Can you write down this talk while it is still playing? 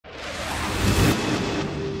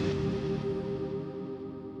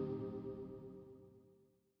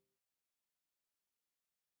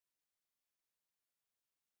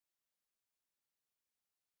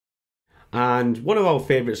And one of our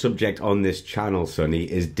favourite subjects on this channel, Sonny,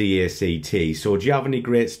 is DACT. So do you have any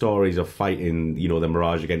great stories of fighting, the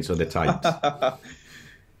Mirage against other types?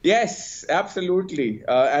 Yes, absolutely.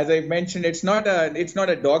 As I mentioned, it's not a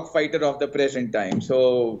dogfighter of the present time.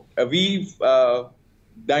 So we've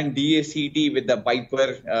done DACT with the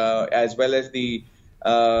Viper as well as the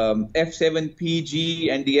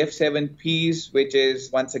F-7PG and the F-7Ps, which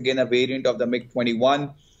is once again a variant of the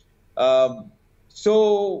MiG-21.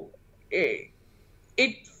 So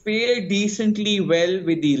it fared decently well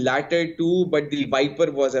with the latter two, but the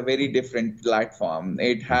Viper was a very different platform.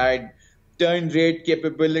 It had turn rate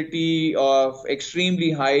capability of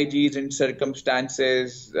extremely high Gs in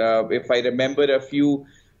circumstances. If I remember a few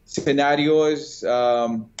scenarios,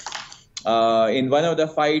 in one of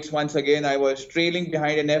the fights, once again, I was trailing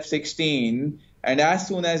behind an F-16, and as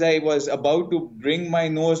soon as I was about to bring my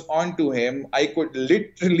nose onto him, I could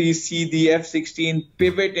literally see the F-16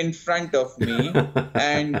 pivot in front of me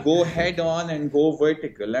and go head on and go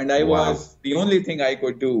vertical. And the only thing I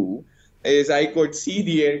could do is I could see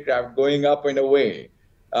the aircraft going up and away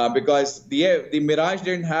because the Mirage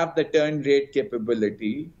didn't have the turn rate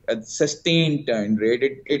capability, a sustained turn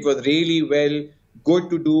rate. It was really good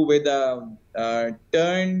to do with a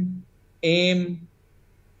turn, aim,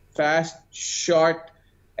 fast shot,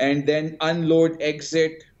 and then unload,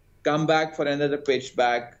 exit, come back for another pitch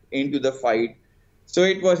back into the fight. So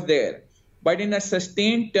it was there. But in a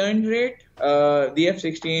sustained turn rate, the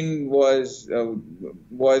F-16 was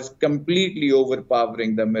completely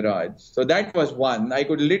overpowering the Mirage. So that was one. I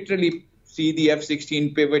could literally see the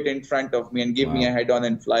F-16 pivot in front of me and give me a head-on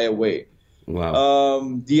and fly away.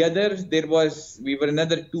 Wow. The others, we were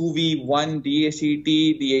another 2v1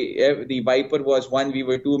 DACT. The Viper was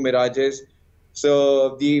 1v2 Mirages.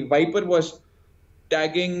 So the Viper was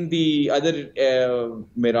tagging the other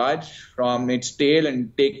Mirage from its tail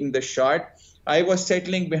and taking the shot. I was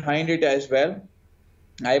settling behind it as well.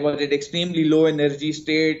 I was at extremely low energy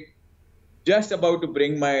state, just about to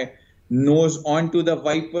bring my nose onto the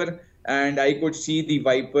Viper, and I could see the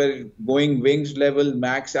Viper going wings level,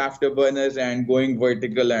 max afterburners, and going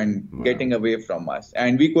vertical and getting away from us.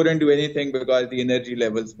 And we couldn't do anything because the energy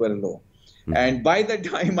levels were low. And by the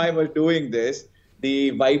time I was doing this, the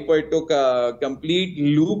Viper took a complete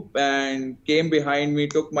loop and came behind me,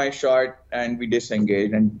 took my shot, and we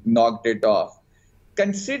disengaged and knocked it off.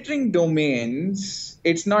 Considering domains,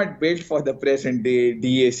 it's not built for the present day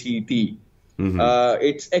DACT.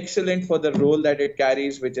 It's excellent for the role that it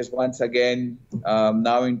carries, which is once again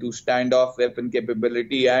now into standoff weapon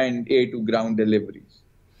capability and A to ground deliveries.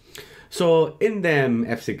 So in them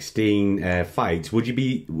F-16 fights, would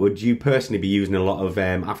you personally be using a lot of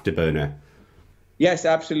afterburner? Yes,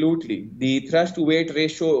 absolutely. The thrust to weight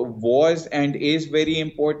ratio was and is very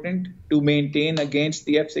important to maintain against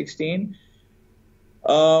the F-16.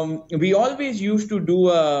 We always used to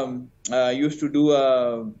do a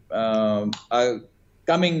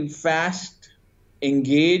coming fast,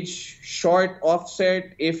 engage, short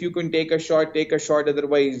offset. If you can take a shot, take a shot.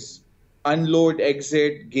 Otherwise, unload,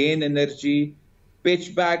 exit, gain energy,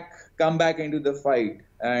 pitch back, come back into the fight.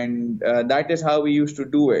 And that is how we used to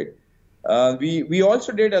do it. We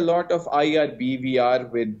also did a lot of IR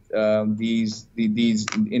BVR with these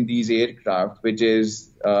aircraft, which is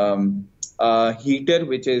a heater,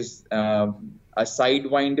 which is a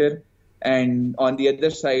sidewinder, and on the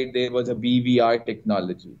other side there was a BVR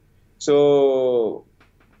technology. So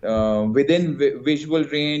within visual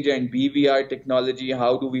range and BVR technology,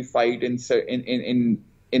 how do we fight in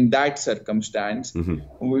that circumstance?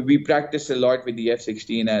 We practiced a lot with the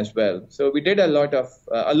F-16 as well. So we did a lot of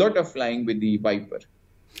flying with the Viper.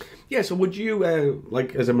 Yeah, so would you,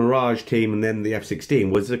 like as a Mirage team and then the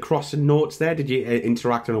F-16, was there crossing notes there? Did you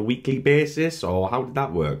interact on a weekly basis, or how did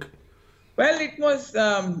that work? Well, it was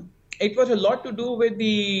a lot to do with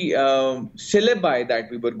the syllabi that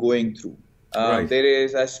we were going through. Right. There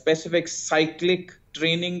is a specific cyclic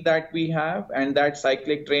training that we have, and that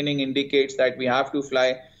cyclic training indicates that we have to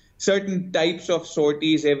fly certain types of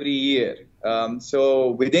sorties every year.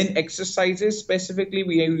 So within exercises specifically,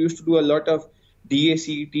 we used to do a lot of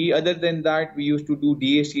DACT. Other than that, we used to do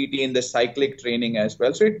DACT in the cyclic training as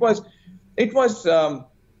well. So it was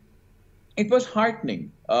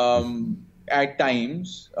heartening at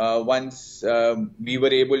times once we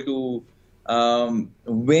were able to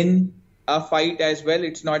win a fight as well.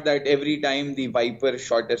 It's not that every time the Viper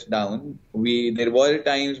shot us down. There were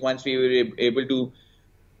times once we were able to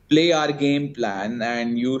play our game plan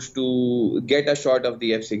and used to get a shot of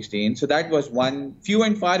the F-16. So that was one, few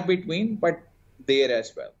and far between, but there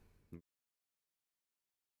as well.